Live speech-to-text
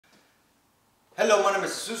Hello, my name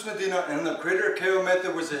is Jesus Medina, and I'm the creator of KO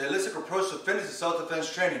Method, which is a holistic approach to fitness and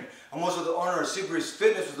self-defense training. I'm also the owner of Seabreeze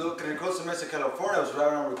Fitness, which is located in Costa Mesa, California, which is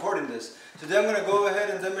right now I'm recording this. Today I'm going to go ahead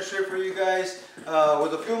and demonstrate for you guys,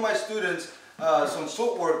 with a few of my students, some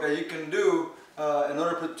footwork that you can do in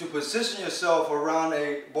order to position yourself around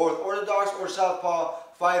a both Orthodox or Southpaw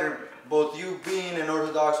fighter, both you being an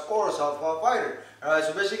Orthodox or a Southpaw fighter. Alright,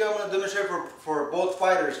 so basically I'm going to demonstrate for both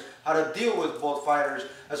fighters how to deal with both fighters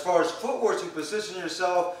as far as footwork to position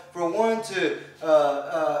yourself for one to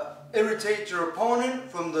irritate your opponent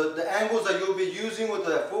from the angles that you'll be using with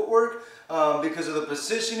that footwork, because of the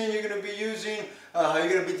positioning you're going to be using, how you're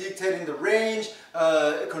going to be dictating the range,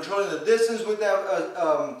 controlling the distance with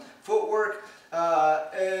that footwork,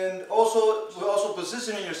 and also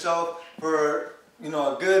positioning yourself for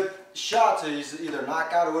a good shot to either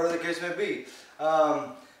knock out or whatever the case may be.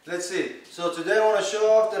 Let's see. So today I want to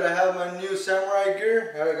show off that I have my new samurai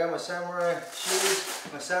gear. I got my samurai shoes,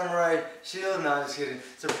 my samurai shield. No, I'm just kidding.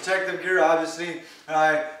 It's a protective gear, obviously.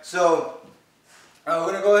 Alright, so we're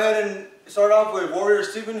going to go ahead and start off with Warrior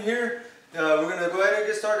Steven here. We're going to go ahead and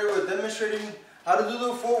get started with demonstrating how to do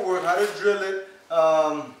the footwork, how to drill it,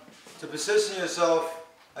 to position yourself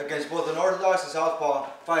against both an Orthodox and Southpaw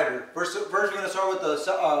fighter. First we're going to start with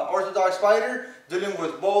the Orthodox fighter, dealing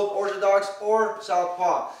with both Orthodox or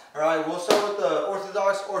Southpaw. Alright, we'll start with the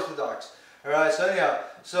Orthodox. Alright, so anyhow,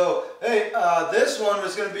 so hey, this one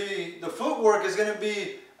is going to be, the footwork is going to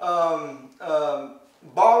be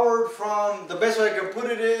borrowed from, the best way I can put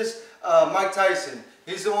it is Mike Tyson.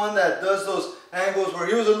 He's the one that does those angles where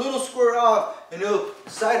he was a little square off and he'll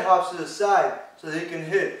side hops to the side so that he can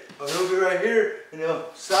hit. Or he'll be right here and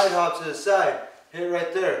he'll side hop to the side, hit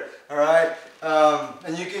right there. Alright,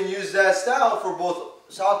 and you can use that style for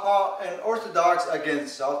both Southpaw and Orthodox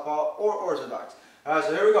against Southpaw or Orthodox. Alright,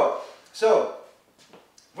 so here we go. So,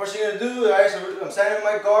 first you're going to do, alright, so I'm standing in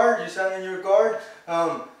my guard, you stand in your guard.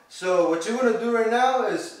 So what you're going to do right now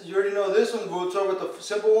is, you already know this one, we'll start with the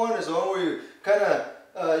simple one, is the one where you kind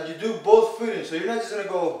of, you do both footing. So you're not just going to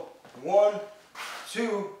go 1,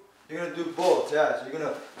 2, you're going to do both, yeah. So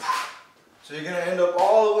you're going to end up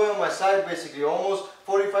all the way on my side, basically, almost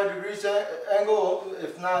 45 degrees angle,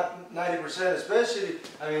 if not 90%, especially,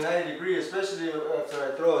 90 degrees, especially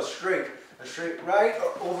after I throw a straight right,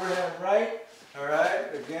 or overhand right,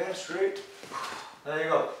 alright, again, straight. There you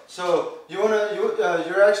go. So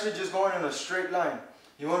you're actually just going in a straight line.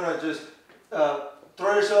 You want to just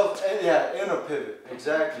throw yourself in a pivot.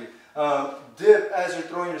 Exactly. Dip as you're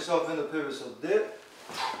throwing yourself in the pivot. So dip,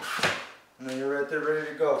 and then you're right there ready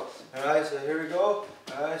to go. All right. So here we go.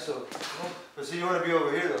 All right. So, but see, you want to be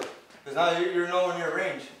over here though, because now you're nowhere near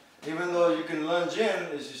range. Even though you can lunge in,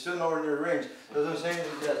 you're still nowhere near range. That's what I'm saying.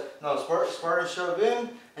 No, Spartan shove in,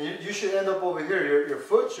 and you should end up over here. Your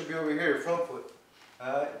foot should be over here, your front foot.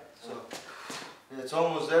 Alright, so it's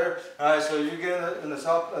almost there. Alright, so you get in the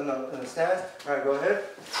stance. Alright, go ahead.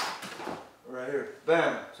 Right here.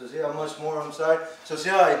 Bam. So see how much more on the side. So see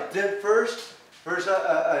how I dip first? First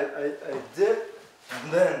I dip,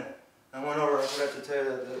 and then I went over. I forgot to tell you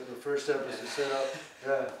that the first step is to set up.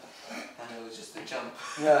 Yeah. And it was just a jump.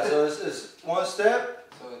 Yeah, so it's one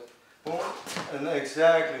step. So boom. And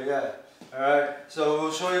exactly, yeah. Alright, so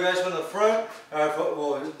we'll show you guys from the front,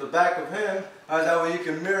 well, the back of him. That way you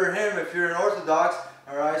can mirror him if you're an Orthodox.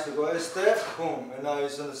 Alright, so go ahead and step, boom, and now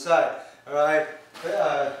he's on the side. Alright,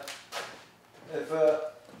 if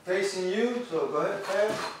facing you, so go ahead,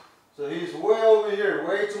 bam. So he's way over here,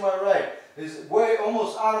 way to my right. He's way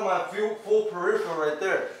almost out of my full peripheral right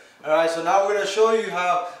there. Alright, so now we're going to show you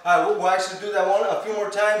how we'll actually do that one a few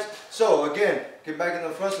more times. So again, get back in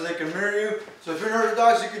the front so they can mirror you. So if you're an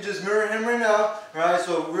Orthodox, you can just mirror him right now. Alright,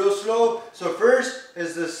 so real slow. So first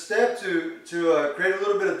is the step to create a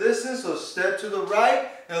little bit of distance. So step to the right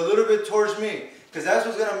and a little bit towards me. Because that's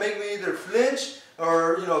what's going to make me either flinch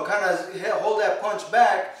or, kind of hold that punch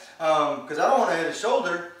back. Because I don't want to hit his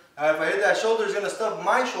shoulder. If I hit that shoulder, it's going to stub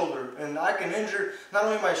my shoulder, and I can injure not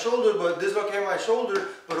only my shoulder, but dislocate my shoulder,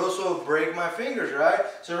 but also break my fingers, right?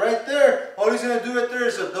 So right there, all he's going to do right there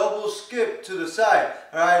is a double skip to the side,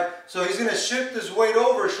 alright? So he's going to shift his weight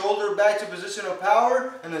over, shoulder back to position of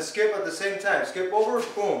power, and then skip at the same time. Skip over,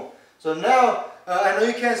 boom. So now, I know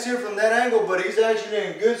you can't see it from that angle, but he's actually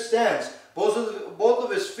in good stance. Both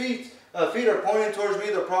of his feet are pointing towards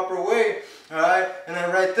me the proper way, alright? And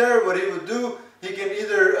then right there, what he would do, he can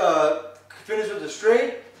either finish with a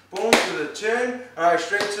straight, boom, to the chin, alright,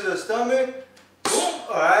 straight to the stomach, boom,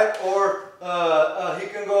 alright, or he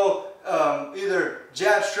can go either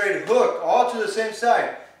jab, straight, hook, all to the same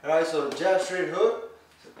side, alright, so jab, straight, hook,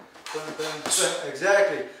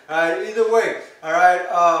 exactly, alright, either way, alright,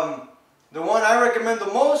 the one I recommend the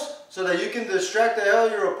most so that you can distract the hell out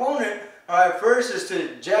of your opponent, alright, first is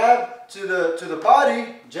to jab to the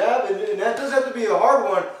body, jab, and that doesn't have to be a hard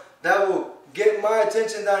one. That will get my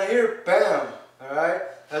attention down here, bam, alright?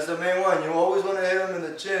 That's the main one. You always want to hit him in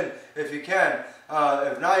the chin if you can.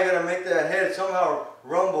 If not, you gotta make that head somehow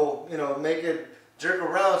rumble, you know, make it jerk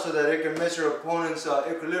around so that it can mess your opponent's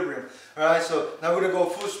equilibrium. Alright, so now we're gonna go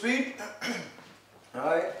full speed.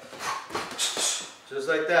 Alright, just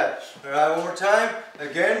like that. Alright, one more time.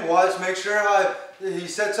 Again, watch, make sure how he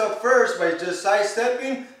sets up first by just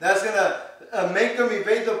sidestepping. That's gonna make him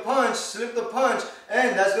evade the punch, slip the punch,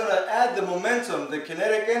 and that's gonna add the momentum, the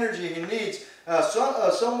kinetic energy he needs.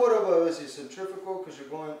 Somewhat of a, let's see, centrifugal, because you're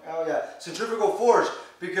going out, yeah, centrifugal force.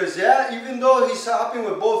 Because yeah, even though he's hopping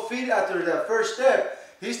with both feet after that first step,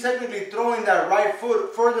 he's technically throwing that right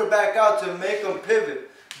foot further back out to make him pivot.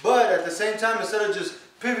 But at the same time, instead of just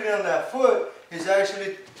pivoting on that foot, he's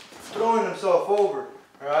actually throwing himself over.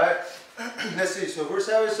 Alright? Let's see, so we're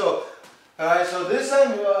savage. So, alright, so this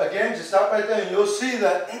time, again, just stop right there and you'll see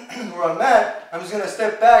that where I'm at, I'm just going to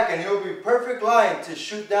step back and he'll be perfect line to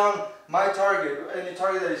shoot down my target, any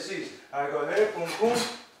target that he sees. Alright, go ahead, boom, boom.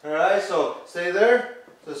 Alright, so stay there.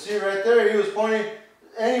 So see right there, he was pointing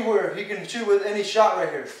anywhere. He can shoot with any shot right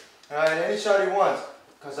here. Alright, any shot he wants.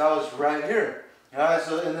 Because I was right here. Alright,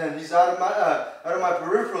 so and then he's out of my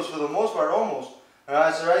peripherals for the most part, almost.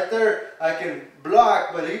 Alright, so right there I can block,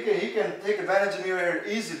 but he can take advantage of me right here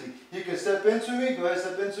easily. He can step into me, go ahead,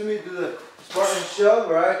 step into me, do the Spartan shove,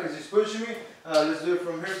 alright, because he's pushing me. Let's do it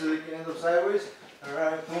from here so they can end up sideways.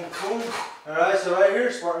 Alright, boom, boom. Alright, so right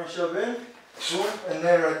here, Spartan shove in, boom, and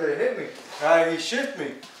then right there hit me. Alright, he shift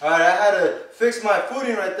me. Alright, I had to fix my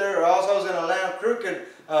footing right there or else I was going to land crooked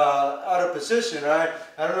out of position. Alright,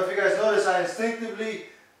 I don't know if you guys noticed, I instinctively,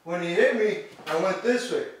 when he hit me, I went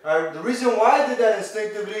this way. Alright, the reason why I did that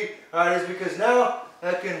instinctively, alright, is because now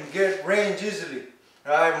I can get range easily.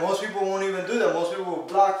 Alright, most people won't even do that. Most people will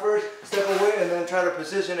block first, step away, and then try to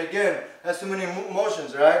position again. That's too many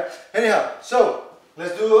motions, alright? Anyhow, so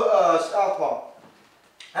let's do Southpaw.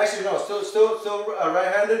 Actually, no, still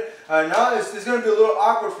right-handed. Now it's going to be a little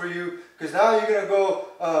awkward for you because now you're going to go,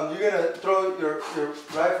 you're going to throw your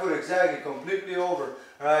right foot exactly completely over.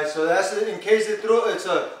 Alright, so that's it. In case they throw, it's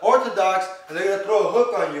Orthodox, and they're going to throw a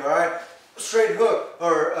hook on you, alright? Straight hook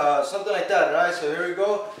or something like that, alright? So here we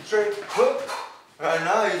go, straight hook. Alright,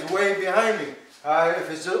 now he's way behind me. Alright, if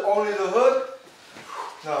it's just only the hook,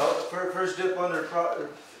 no, first dip under,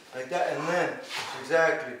 like that, and then,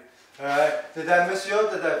 exactly. Alright, did that mess you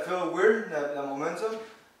up? Did that feel weird, that momentum?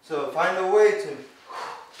 So find a way to,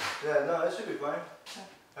 yeah, no, it should be fine.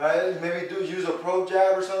 Alright, maybe use a probe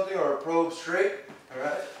jab or something, or a probe straight.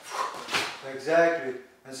 Alright, exactly.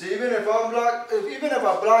 And see, even if I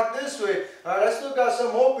block this way, alright, I still got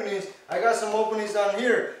some openings. I got some openings down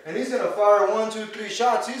here, and he's gonna fire 1, 2, 3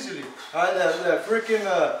 shots easily. Alright, that freaking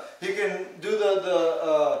he can do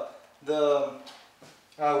the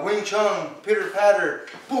Wing Chun, pitter patter,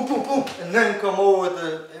 boom, boom, boom, and then come over with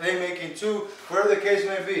the haymaking 2, whatever the case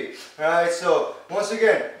may be. Alright, so once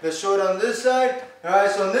again, let's show it on this side.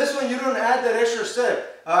 Alright, so on this one, you don't add that extra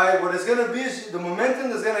step. Alright, what it's going to be is the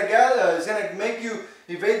momentum that's going to gather, is going to make you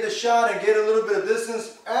evade the shot and get a little bit of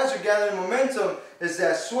distance as you're gathering momentum, is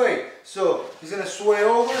that sway. So he's going to sway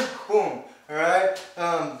over, boom. Alright,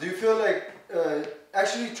 do you feel like,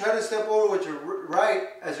 actually try to step over with your right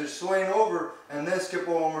as you're swaying over and then skip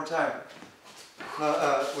over one more time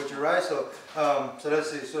with your right. So, so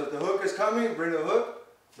let's see. So if the hook is coming, bring the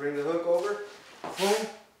hook over, boom,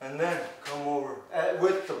 and then come over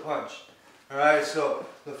with the punch. Alright, so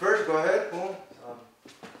the first, go ahead, boom,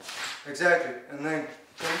 exactly, and then,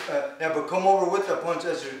 yeah, but come over with the punch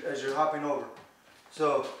as you're hopping over.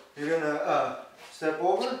 So you're gonna step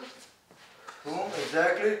over, boom,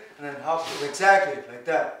 exactly, and then hop, exactly, like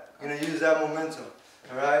that. You're gonna use that momentum.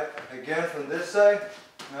 Alright, again from this side,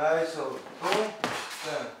 alright, so boom,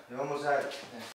 yeah, you almost had it.